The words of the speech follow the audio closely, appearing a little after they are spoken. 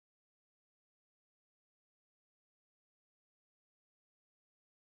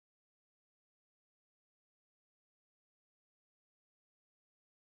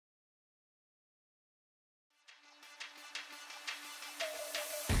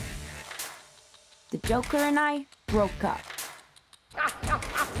The Joker and I broke up.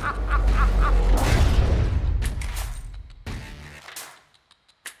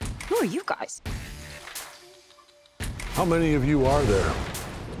 Who are you guys? How many of you are there?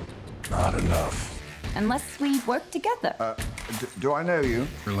 Not enough. Unless we work together. Do I know you?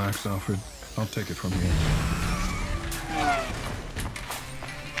 Relax, Alfred. I'll take it from you.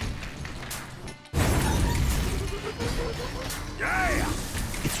 Yeah!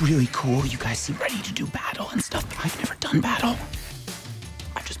 It's really cool. You guys seem ready to do battle and stuff, but I've never done battle.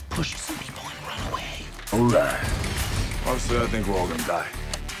 I've just pushed some people and run away. All right. Honestly, I think we're all gonna die.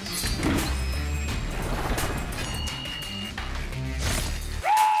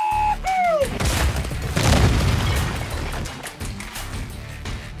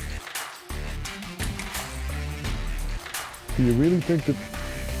 Do you really think that...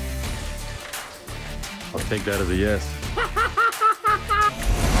 I'll take that as a yes.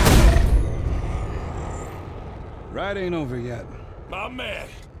 Ride ain't over yet. My man.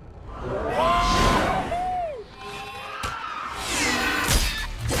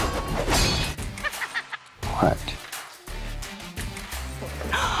 What?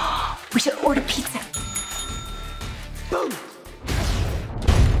 We should order pizza. Boom!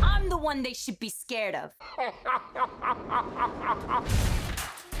 I'm the one they should be scared of.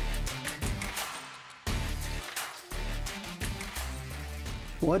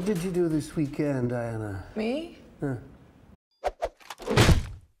 What did you do this weekend, Diana? Me? Huh.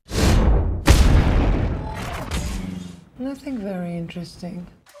 Nothing very interesting.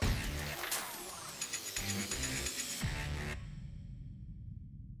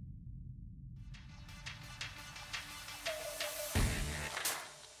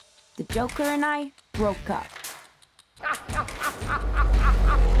 The Joker and I broke up.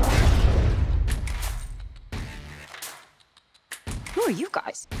 Who are you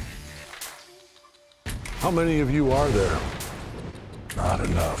guys? How many of you are there? Not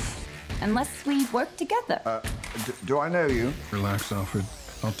enough. Unless we work together. Do I know you? Relax, Alfred.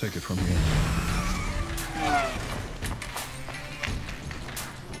 I'll take it from you.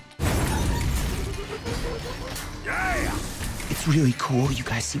 Yeah! It's really cool. You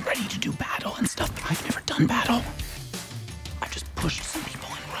guys seem ready to do battle and stuff, but I've never done battle. I've just pushed some people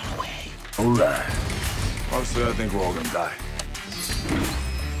and run away. All right. Honestly, I think we're all gonna die.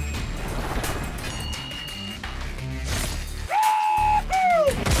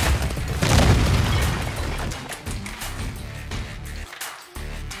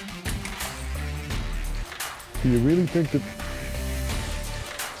 Do you really think that...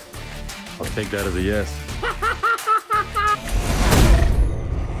 I'll take that as a yes.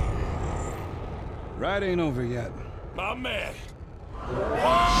 Ride ain't over yet. My man.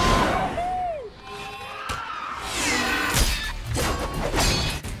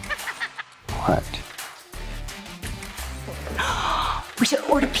 What? We should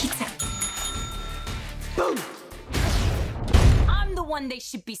order pizza. Boom! I'm the one they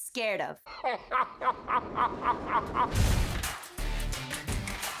should be scared of.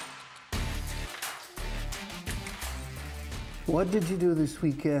 What did you do this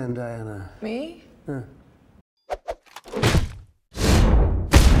weekend, Diana? Me? Huh.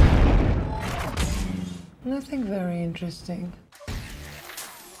 Nothing very interesting.